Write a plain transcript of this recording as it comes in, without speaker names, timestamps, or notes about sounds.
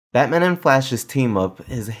Batman and Flash's team-up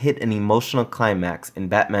has hit an emotional climax in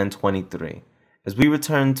Batman 23, as we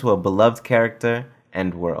return to a beloved character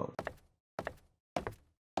and world.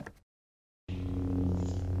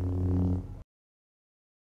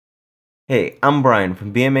 Hey, I'm Brian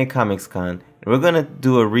from BMA Comics Con, and we're gonna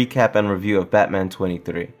do a recap and review of Batman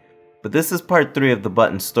 23. But this is part 3 of the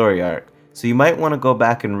Button story arc, so you might want to go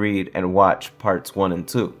back and read and watch parts 1 and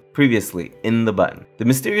 2. Previously, in the Button. The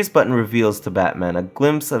mysterious Button reveals to Batman a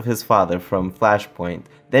glimpse of his father from FlashPoint,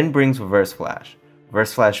 then brings Reverse Flash.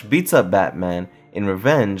 Reverse Flash beats up Batman in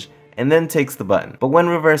revenge, and then takes the Button. But when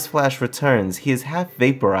Reverse Flash returns, he is half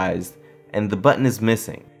vaporized, and the Button is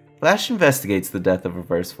missing. Flash investigates the death of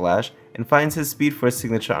Reverse Flash, and finds his Speed Force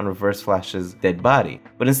signature on Reverse Flash's dead body.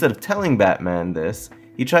 But instead of telling Batman this,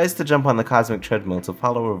 he tries to jump on the cosmic treadmill to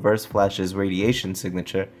follow Reverse Flash's radiation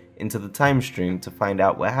signature into the time stream to find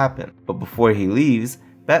out what happened. But before he leaves,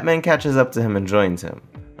 Batman catches up to him and joins him.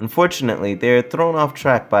 Unfortunately, they are thrown off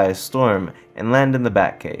track by a storm and land in the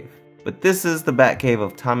Batcave. But this is the Batcave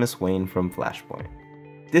of Thomas Wayne from FlashPoint.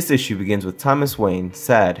 This issue begins with Thomas Wayne,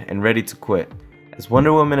 sad and ready to quit, as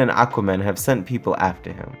Wonder Woman and Aquaman have sent people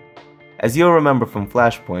after him. As you'll remember from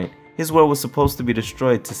FlashPoint, his world was supposed to be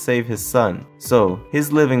destroyed to save his son, so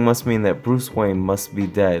his living must mean that Bruce Wayne must be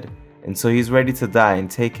dead, and so he's ready to die and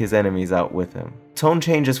take his enemies out with him. Tone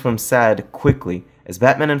changes from sad quickly as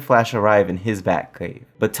Batman and Flash arrive in his Batcave.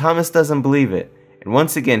 But Thomas doesn't believe it, and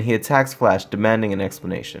once again he attacks Flash, demanding an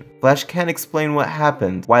explanation. Flash can't explain what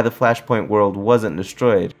happened, why the FlashPoint world wasn't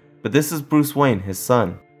destroyed, but this is Bruce Wayne, his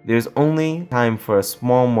son. There's only time for a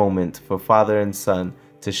small moment for father and son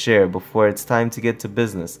to share before it's time to get to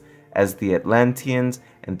business, as the Atlanteans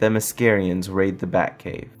and Themyscirians raid the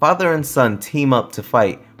Batcave. Father and son team up to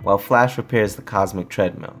fight while Flash repairs the cosmic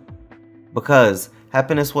treadmill. Because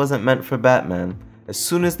happiness wasn't meant for Batman, as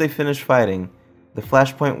soon as they finish fighting, the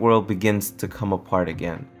FlashPoint world begins to come apart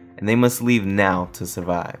again, and they must leave now to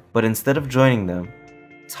survive. But instead of joining them,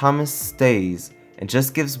 Thomas stays and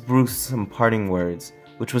just gives Bruce some parting words,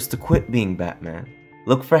 which was to quit being Batman,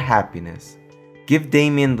 look for happiness, give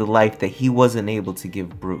Damian the life that he wasn't able to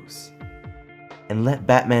give Bruce, and let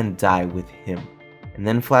Batman die with him. And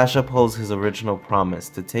then Flash upholds his original promise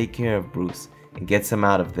to take care of Bruce and gets him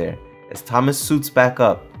out of there, as Thomas suits back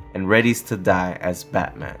up and readies to die as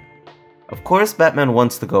Batman. Of course Batman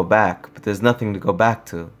wants to go back, but there's nothing to go back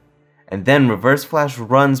to. And then Reverse Flash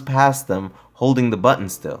runs past them holding the Button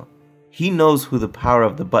still. He knows who the power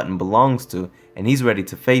of the Button belongs to, and he's ready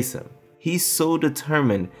to face him. He's so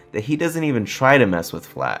determined that he doesn't even try to mess with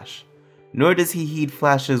Flash. Nor does he heed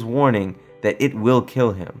Flash's warning that it will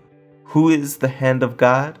kill him. Who is the hand of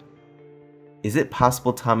God? Is it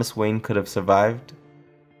possible Thomas Wayne could have survived?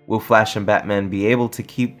 Will Flash and Batman be able to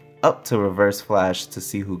keep up to Reverse Flash to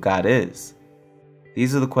see who God is?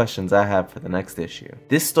 These are the questions I have for the next issue.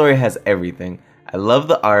 This story has everything. I love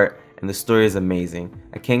the art and the story is amazing.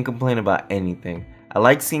 I can't complain about anything. I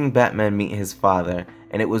like seeing Batman meet his father,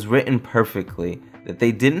 and it was written perfectly that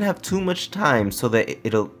they didn't have too much time so that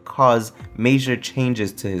it'll cause major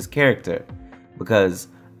changes to his character, because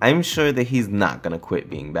I'm sure that he's not gonna quit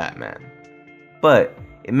being Batman. But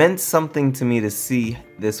it meant something to me to see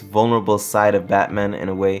this vulnerable side of Batman in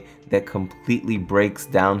a way that completely breaks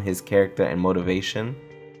down his character and motivation.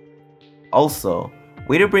 Also,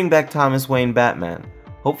 way to bring back Thomas Wayne Batman.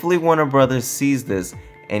 Hopefully Warner Brothers sees this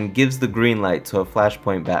and gives the green light to a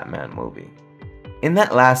FlashPoint Batman movie. In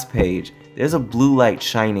that last page, there's a blue light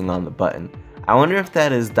shining on the Button. I wonder if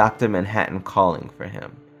that is Dr. Manhattan calling for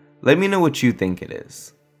him. Let me know what you think it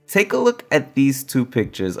is. Take a look at these two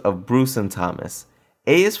pictures of Bruce and Thomas.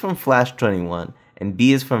 A is from Flash 21 and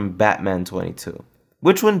B is from Batman 22.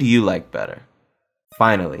 Which one do you like better?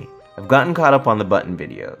 Finally, I've gotten caught up on the Button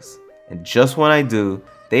videos, and just when I do,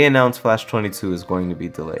 they announce Flash 22 is going to be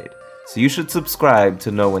delayed. So you should subscribe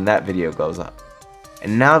to know when that video goes up.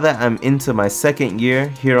 And now that I'm into my second year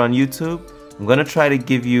here on YouTube, I'm gonna try to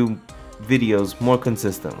give you videos more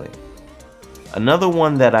consistently. Another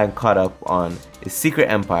one that I caught up on is Secret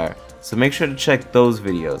Empire, so make sure to check those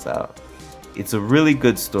videos out. It's a really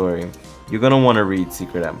good story. You're gonna want to read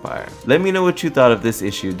Secret Empire. Let me know what you thought of this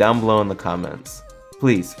issue down below in the comments.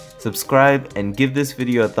 Please subscribe and give this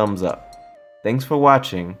video a thumbs up. Thanks for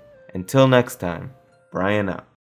watching. Until next time, Brian out.